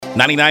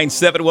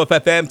99.7 Wolf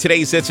FM,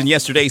 today's hits and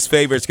yesterday's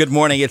favorites. Good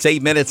morning. It's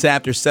 8 minutes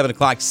after 7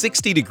 o'clock,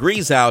 60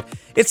 degrees out.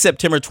 It's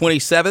September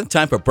 27th,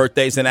 time for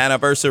birthdays and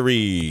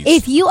anniversaries.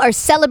 If you are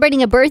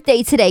celebrating a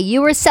birthday today,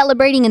 you were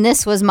celebrating, and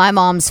this was my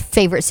mom's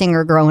favorite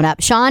singer growing up,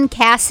 Sean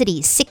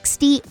Cassidy,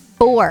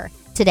 64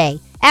 today.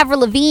 Avril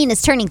Lavigne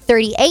is turning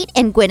 38,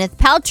 and Gwyneth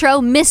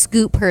Paltrow, Miss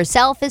Goop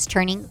herself, is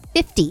turning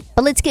 50.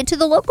 But let's get to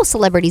the local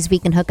celebrities we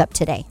can hook up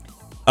today.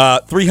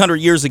 300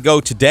 years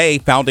ago today,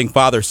 founding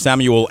father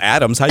Samuel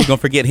Adams. How you going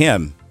to forget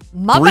him?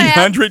 My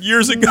 300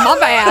 years ago. My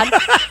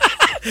bad.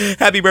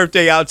 Happy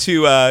birthday out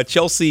to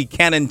Chelsea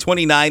Cannon,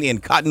 29 in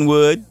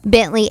Cottonwood.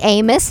 Bentley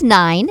Amos,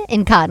 9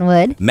 in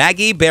Cottonwood.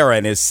 Maggie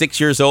Barron is 6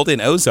 years old in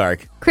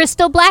Ozark.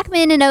 Crystal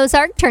Blackman in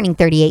Ozark, turning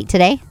 38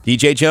 today.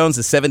 DJ Jones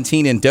is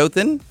 17 in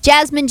Dothan.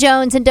 Jasmine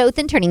Jones in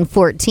Dothan, turning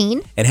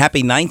 14. And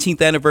happy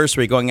 19th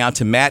anniversary going out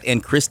to Matt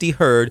and Christy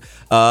Hurd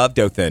of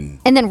Dothan.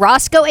 And then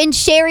Roscoe and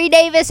Sherry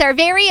Davis, our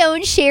very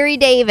own Sherry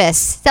Davis,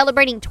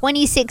 celebrating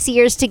 26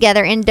 years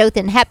together in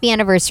Dothan. Happy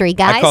anniversary,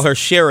 guys. I call her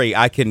Sherry,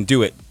 I can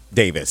do it,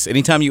 Davis.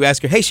 Anytime you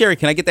ask her, hey, Sherry,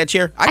 can I get that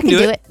chair? I can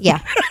do it. Yeah.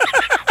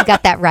 You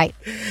got that right.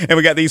 And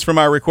we got these from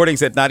our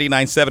recordings at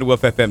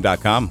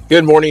 997wolffm.com.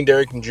 Good morning,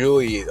 Derek and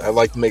Julie. I'd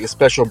like to make a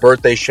special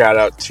birthday shout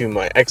out to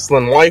my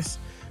excellent wife,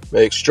 my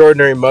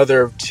extraordinary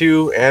mother of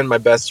 2, and my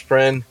best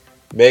friend,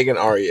 Megan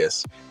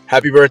Arias.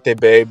 Happy birthday,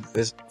 babe.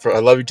 I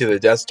love you to the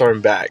Death Star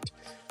and back.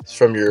 It's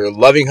from your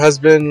loving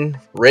husband,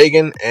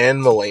 Reagan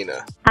and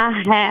Melena.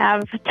 I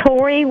have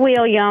Tori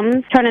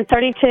Williams, turning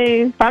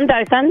 32, from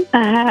Dothan.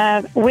 I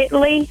have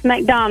Whitley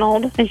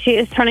McDonald, and she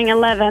is turning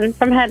 11,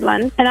 from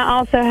Headland. And I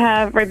also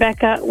have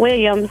Rebecca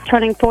Williams,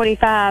 turning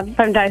 45,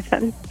 from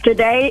Dothan.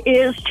 Today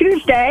is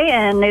Tuesday,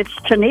 and it's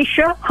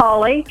Tanisha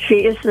Hawley.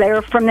 She is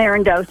from there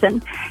in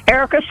Dothan.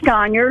 Erica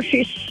Sconier,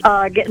 she's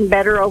getting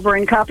better over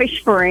in Coffee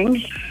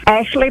Springs.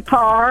 Ashley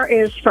Parr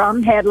is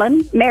from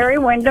Headland. Mary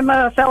Wyndham,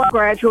 a fellow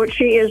graduate,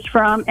 she is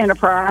from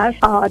Enterprise.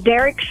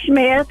 Derek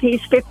Smith,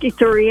 he's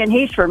 53, and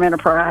he's from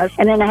Enterprise.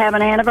 And then I have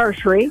an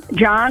anniversary,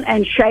 John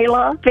and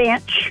Shayla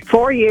Finch,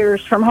 4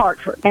 years from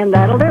Hartford. And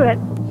that'll do it.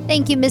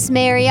 Thank you, Miss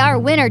Mary. Our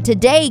winner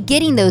today,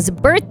 getting those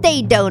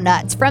birthday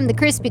donuts from the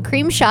Krispy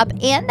Kreme shop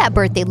and that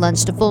birthday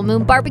lunch to Full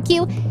Moon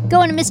Barbecue,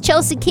 going to Miss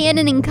Chelsea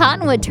Cannon in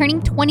Cottonwood,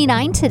 turning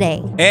 29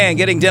 today. And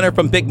getting dinner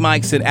from Big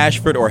Mike's in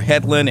Ashford or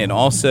Headland, and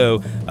also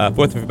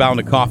 4th of a pound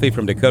of coffee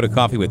from Dakota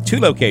Coffee with 2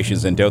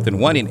 locations in Dothan,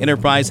 1 in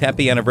Enterprise.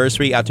 Happy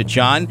anniversary out to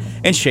John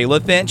and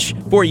Shayla Finch,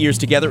 4 years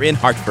together in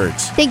Hartford.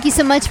 Thank you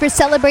so much for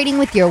celebrating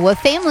with your Wolf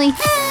family.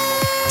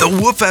 The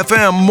Wolf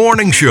FM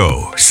Morning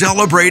Show,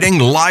 celebrating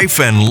life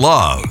and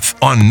love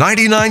on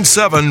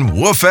 99.7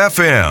 Wolf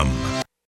FM.